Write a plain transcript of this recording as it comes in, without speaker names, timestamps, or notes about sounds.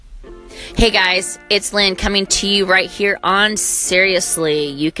Hey guys, it's Lynn coming to you right here on Seriously.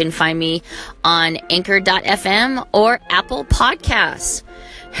 You can find me on Anchor.fm or Apple Podcasts.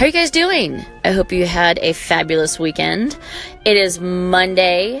 How are you guys doing? I hope you had a fabulous weekend. It is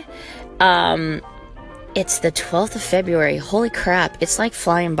Monday. It's the 12th of February. Holy crap, it's like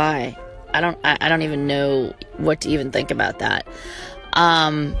flying by. I don't even know what to even think about that.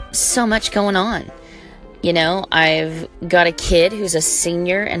 So much going on. You know, I've got a kid who's a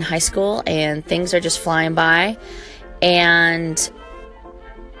senior in high school and things are just flying by. And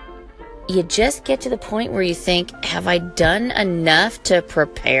you just get to the point where you think, have I done enough to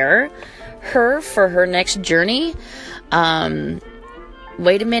prepare her for her next journey?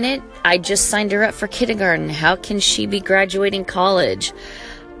 Wait a minute, I just signed her up for kindergarten. How can she be graduating college?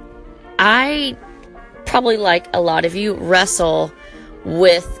 I probably, like a lot of you, wrestle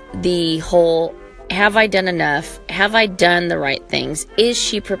with the whole, have I done enough? Have I done the right things? Is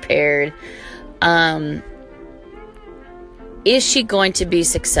she prepared? Is she going to be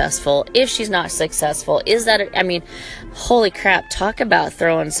successful? If she's not successful, is that, holy crap, talk about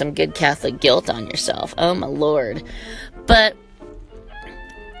throwing some good Catholic guilt on yourself. Oh my Lord. But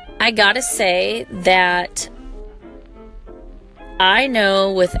I gotta say that I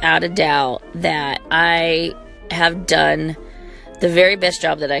know without a doubt that I have done the very best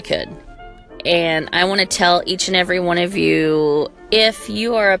job that I could. And I want to tell each and every one of you, if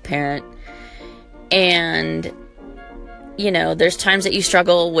you are a parent and, you know, there's times that you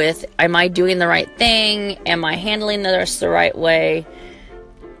struggle with, am I doing the right thing? Am I handling this the right way?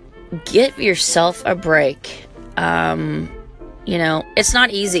 Give yourself a break. You know, it's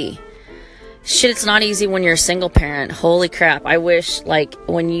not easy. Shit, it's not easy when you're a single parent. Holy crap. I wish, like,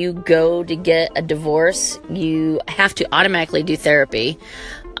 when you go to get a divorce, you have to automatically do therapy.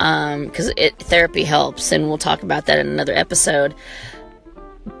 Because therapy helps, and we'll talk about that in another episode.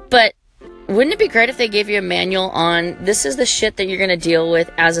 But wouldn't it be great if they gave you a manual on, this is the shit that you're going to deal with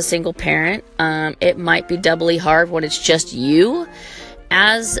as a single parent? It might be doubly hard when it's just you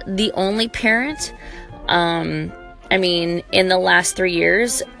as the only parent. In the last 3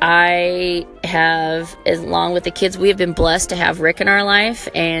 years, I have, along with the kids, we have been blessed to have Rick in our life,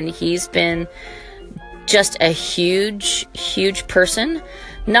 and he's been just a huge, huge person,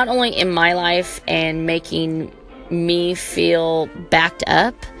 not only in my life and making me feel backed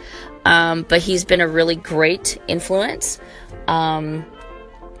up, but he's been a really great influence, and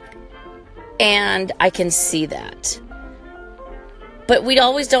I can see that. But we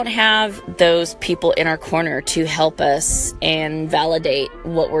always don't have those people in our corner to help us and validate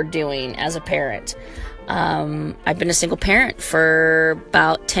what we're doing as a parent. I've been a single parent for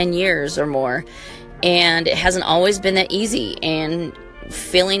about 10 years or more, and it hasn't always been that easy, and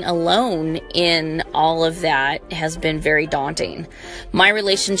feeling alone in all of that has been very daunting. My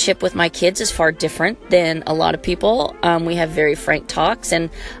relationship with my kids is far different than a lot of people. We have very frank talks, and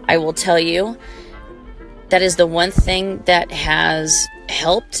I will tell you, that is the one thing that has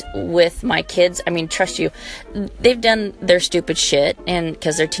helped with my kids. Trust you, they've done their stupid shit, and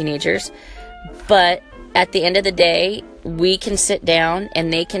because they're teenagers, but at the end of the day, we can sit down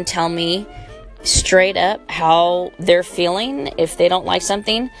and they can tell me straight up how they're feeling. If they don't like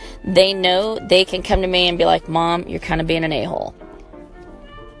something, they know they can come to me and be like, Mom, you're kind of being an a-hole.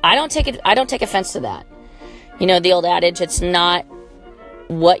 I don't take offense to that. You know, the old adage, it's not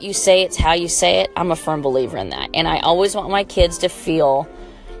what you say, it's how you say it. I'm a firm believer in that. And I always want my kids to feel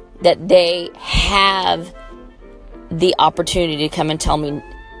that they have the opportunity to come and tell me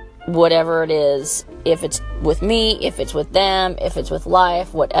whatever it is. If it's with me, if it's with them, if it's with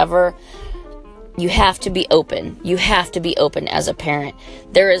life, whatever. You have to be open. You have to be open as a parent.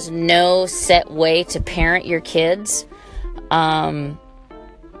 There is no set way to parent your kids. But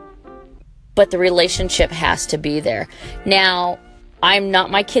the relationship has to be there. Now, I'm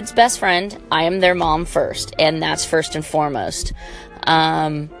not my kid's best friend. I am their mom first, and that's first and foremost.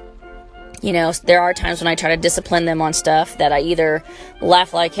 You know, there are times when I try to discipline them on stuff that I either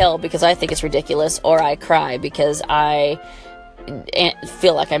laugh like hell because I think it's ridiculous, or I cry because I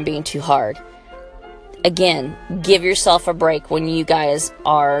feel like I'm being too hard. Again, give yourself a break when you guys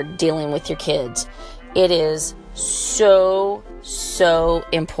are dealing with your kids. It is so, so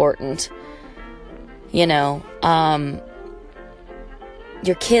important. You know,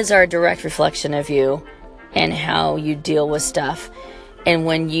 your kids are a direct reflection of you and how you deal with stuff. And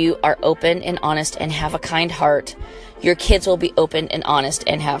when you are open and honest and have a kind heart, your kids will be open and honest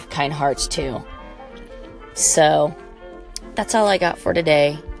and have kind hearts too. So that's all I got for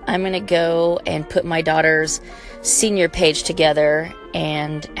today. I'm going to go and put my daughter's senior page together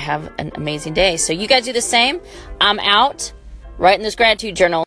and have an amazing day. So you guys do the same. I'm out. Writing this gratitude journal.